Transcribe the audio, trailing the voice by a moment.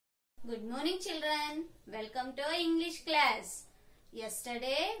Good morning children. Welcome to our English class.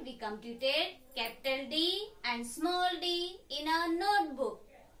 Yesterday we completed capital D and small d in our notebook.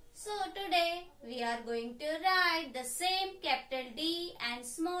 So today we are going to write the same capital D and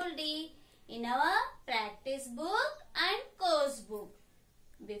small d in our practice book and course book.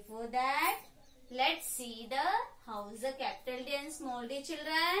 Before that, let's see how is the capital D and small d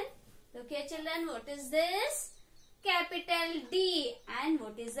children. Look here children, what is this? Capital D. And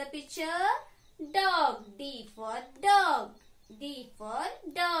what is the picture? Dog. D for dog. D for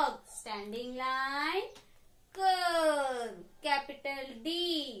dog. Standing line. Curve. Capital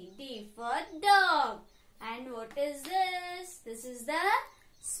D. D for dog. And what is this? This is the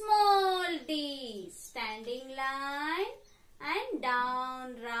small d. Standing line and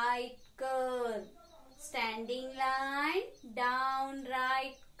down right curve. Standing line, down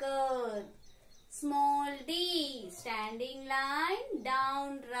right curve. Small d, standing line,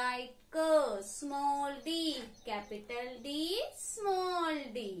 down right curve. Small d, capital D, small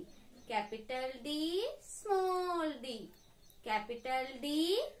d. Capital D, small d. Capital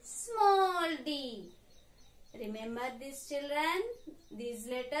D, small d. Remember this children, these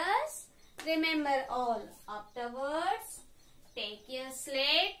letters. Remember all. Afterwards, take your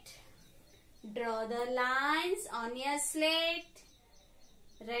slate. Draw the lines on your slate.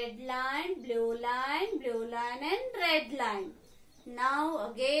 Red line and red line. Now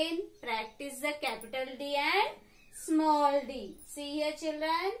again practice the capital D and small d. See here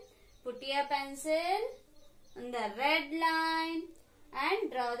children, put your pencil on the red line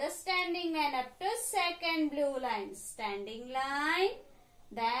and draw the standing line up to second blue line. Standing line,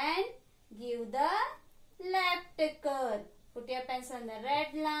 then give the left curve. Put your pencil on the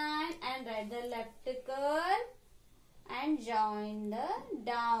red line and write the left curve. And join the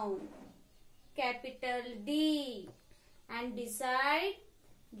down. Capital D. And beside,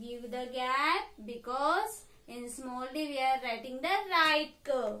 give the gap because in small d we are writing the right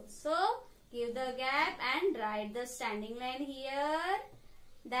curve. So, give the gap and write the standing line here.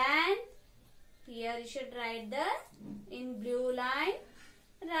 Then, here you should write the, in blue line,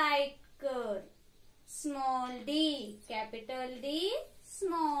 right curve. Small d. Capital D.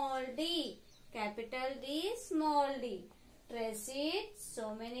 Small d. Capital D, small d. Trace it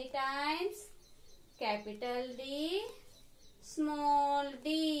so many times. Capital D, small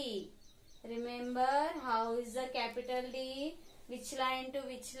d. Remember how is the capital D? Which line to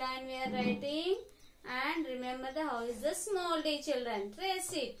which line we are writing? And remember how is the small d children.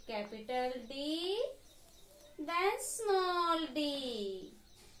 Trace it. Capital D, then small d.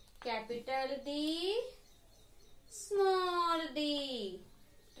 Capital D, small d.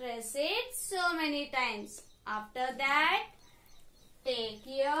 Trace it so many times. After that, take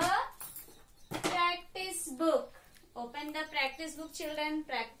your practice book. Open the practice book children.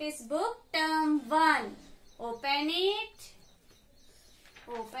 Practice book term 1. Open it.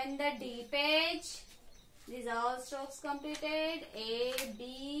 Open the D page. These are all strokes completed. A,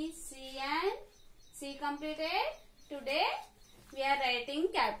 B, C and C completed. Today we are writing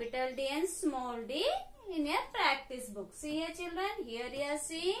capital D and small d in your practice book. See here children, here you are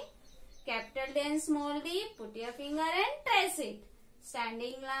seeing capital D and small d. Put your finger and trace it.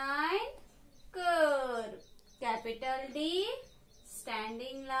 Standing line, curve. Capital D,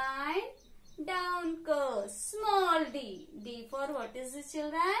 standing line, down curve. Small d. D for what is this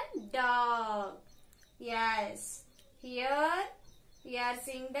children? Dog. Yes. Here you are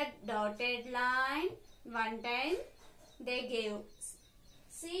seeing the dotted line. One time they gave.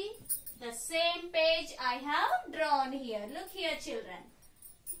 See? The same page I have drawn here. Look here children.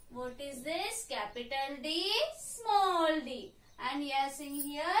 What is this? Capital D, small d. And you are seeing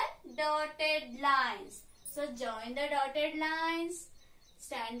here dotted lines. So join the dotted lines.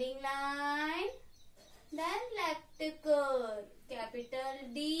 Standing line. Then left curve.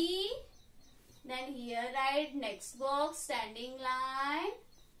 Capital D. Then here write next box. Standing line.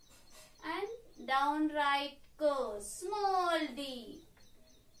 And down right curve. Small d.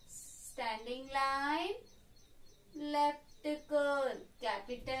 Standing line, left curve,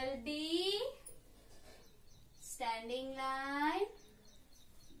 capital D, standing line,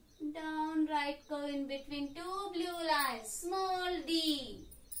 down right curve in between two blue lines, small d,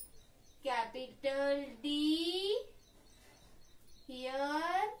 capital D, here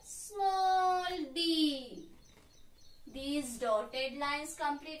small d. These dotted lines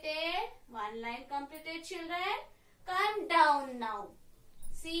completed, one line completed children. Come down now.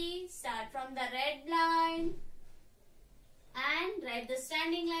 See, start from the red line and write the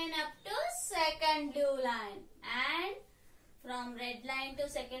standing line up to second blue line. And from red line to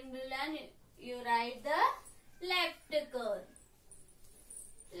second blue line, you write the left curve.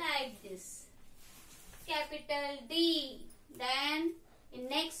 Like this.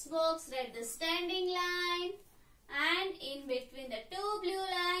 next box write the standing line and in between the two blue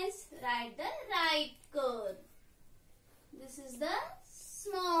lines write the right curve. This is the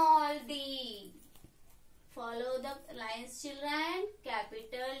small d. Follow the lines, children.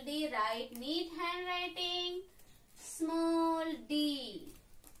 Capital D, write neat handwriting. Small d.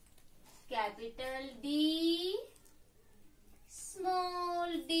 Capital D. Small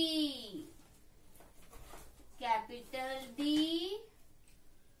d. Capital D.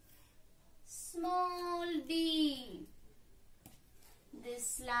 Small d.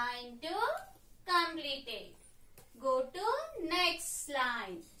 This line to complete it. Go to next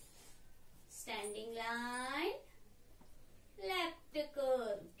line. Standing line, left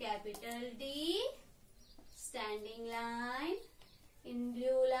curve, capital D, standing line, in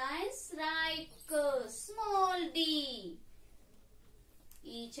blue lines, right curve, small d.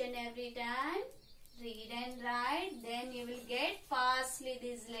 Each and every time, read and write, then you will get fastly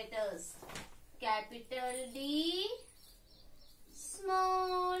these letters. Capital D,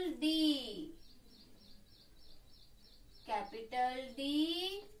 small d, capital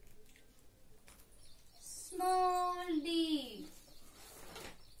D, small d.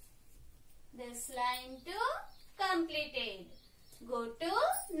 This line to completed. Go to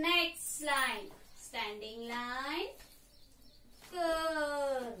next line. Standing line,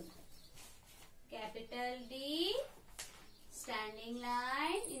 curve. Capital D. Standing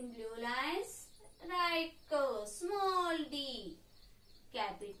line in blue lines. Right curve. Small d.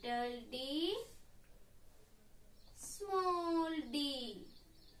 Capital D. Small d.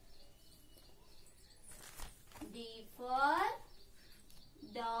 D for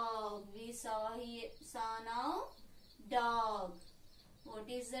dog. We saw now dog. What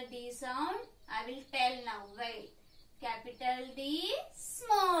is the D sound? I will tell now. Wait. Capital D,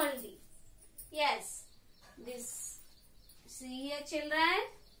 small d. Yes. This. See here, children.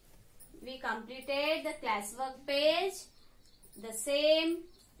 We completed the classwork page. The same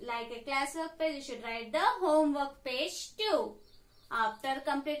like a classwork page, you should write the homework page too. After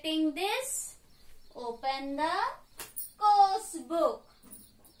completing this, open the course book.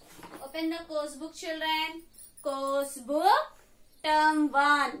 Open the course book, children. Course book, term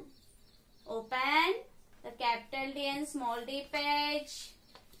 1. Open the capital D and small d page.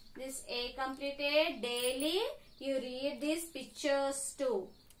 This A completed. Daily you read these pictures too.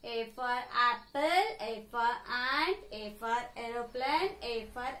 A for apple, A for ant, A for aeroplane, A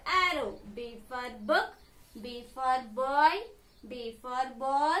for arrow. B for book, B for boy, B for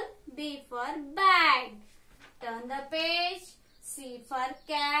ball, B for bag. Turn the page. C for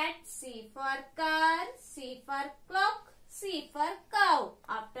cat, C for car, C for clock, C for cow.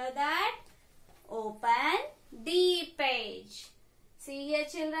 After that, open D page. See here,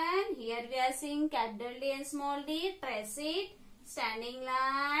 children. Here we are seeing capital D and small d. Trace it. Standing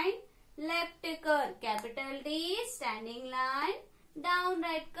line, left curve, capital D, standing line, down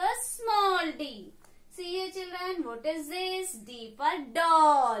right curve, small d. See here, children, what is this? D for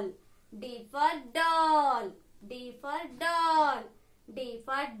doll, D for doll, D for doll, D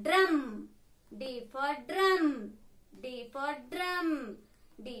for drum, D for drum, D for drum,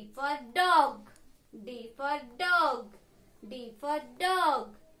 D for dog, D for dog, D for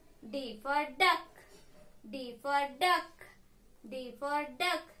dog, D for duck, D for duck, D for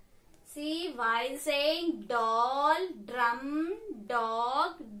duck. See, while saying doll, drum,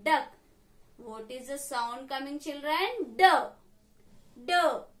 dog, duck, what is the sound coming, children? D. D.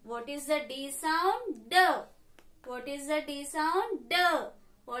 What is the D sound? D. What is the D sound? D.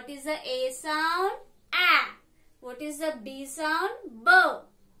 What is the A sound? A. What is the B sound? B.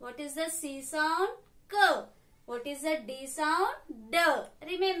 What is the C sound? K. What is the D sound? D.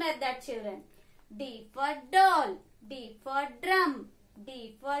 Remember that, children. D for doll, D for drum,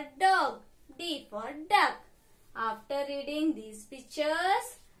 D for dog, D for duck. After reading these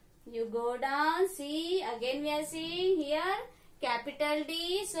pictures, you go down, see, again we are seeing here capital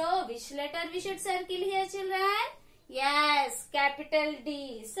D. So, which letter we should circle here, children? Yes, capital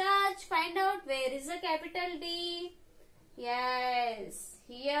D. Search, find out where is the capital D. Yes,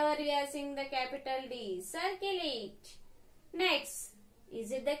 here we are seeing the capital D. Circle it. Next.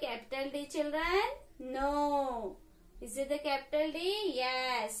 Is it the capital D, children? No. Is it the capital D?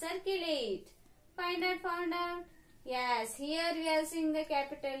 Yes. Circle it. Find out, found out. Yes. Here we are seeing the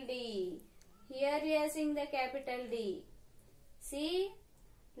capital D. Here we are seeing the capital D. See?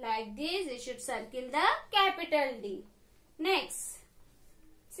 Like this, you should circle the capital D. Next.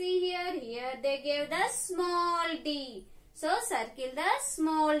 See here. Here they gave the small d. So, circle the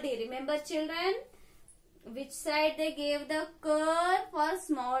small d. Remember, children? Which side they gave the curve for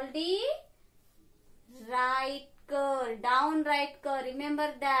small d? Right curl, down right curl. Remember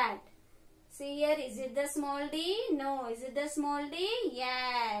that. See here, is it the small d? No. Is it the small d?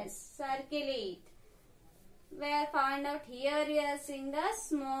 Yes. Circle it. Where found out here we are seeing the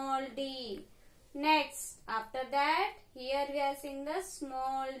small d. Next, after that, here we are seeing the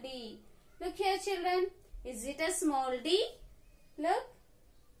small d. Look here children. Is it a small d? Look.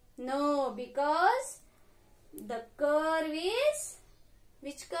 No, because the curve is,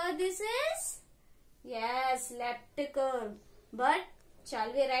 which curve this is? Yes, left curve. But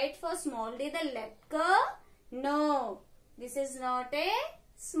shall we write for small d the left curve? No. This is not a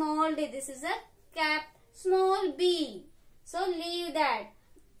small d. This is a cap small b. So leave that.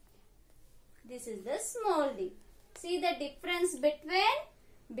 This is the small d. See the difference between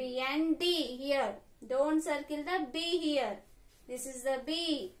b and d here. Don't circle the b here. This is the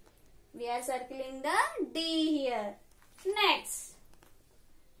b. We are circling the d here. Next.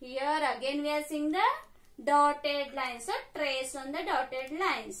 Here again we are seeing the dotted lines. So trace on the dotted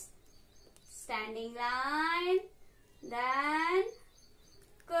lines. Standing line. Then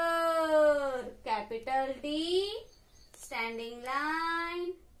curve. Capital D. Standing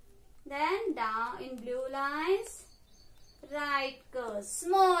line. Then down in blue lines. Right curve.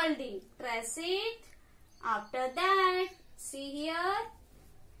 Small d. Trace it. After that, see here.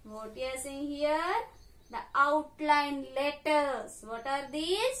 What you are seeing here? The outline letters. What are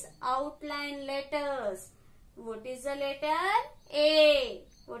these? Outline letters. What is the letter? A.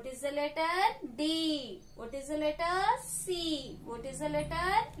 What is the letter? D. What is the letter? C. What is the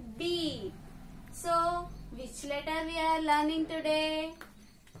letter? D. So, which letter we are learning today?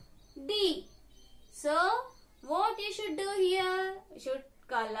 D. So, what you should do here? You should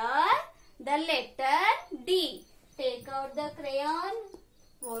color the letter D. Take out the crayon.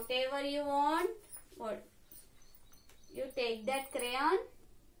 Whatever you want. You take that crayon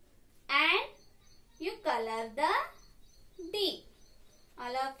and you color the D.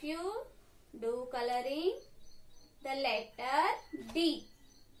 All of you do coloring the letter D.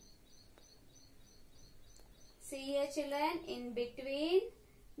 See here children, in between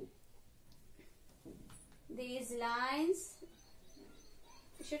these lines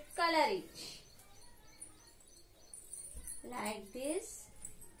you should color it like this.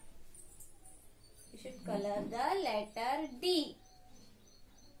 You should color the letter D.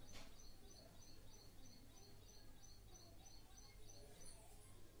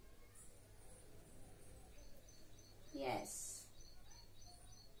 Yes.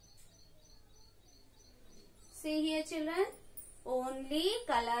 See here children, only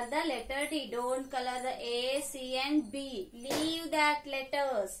color the letter D. Don't color the A, C and B. Leave that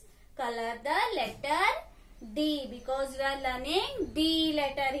letters. Color the letter D because we are learning D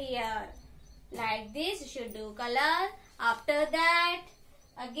letter here. Like this you should do color. After that,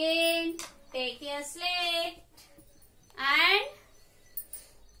 again take your slate and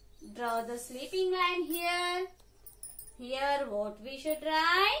draw the sleeping line here. Here what we should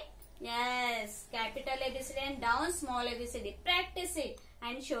write? Yes, capital ABCD and down small ABCD. Practice it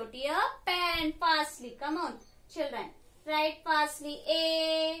and show to your pen fastly. Come on children. Write fastly.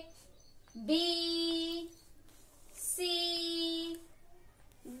 A, B, C,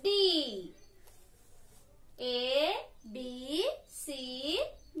 D. A, B, C,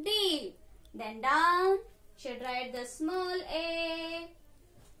 D. Then down, should write the small a.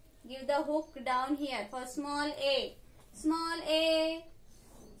 Give the hook down here for small a. Small a,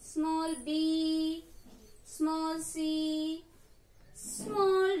 small b, small c,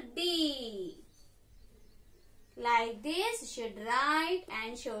 small d. Like this, you should write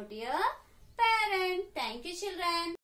and show to your parent. Thank you children.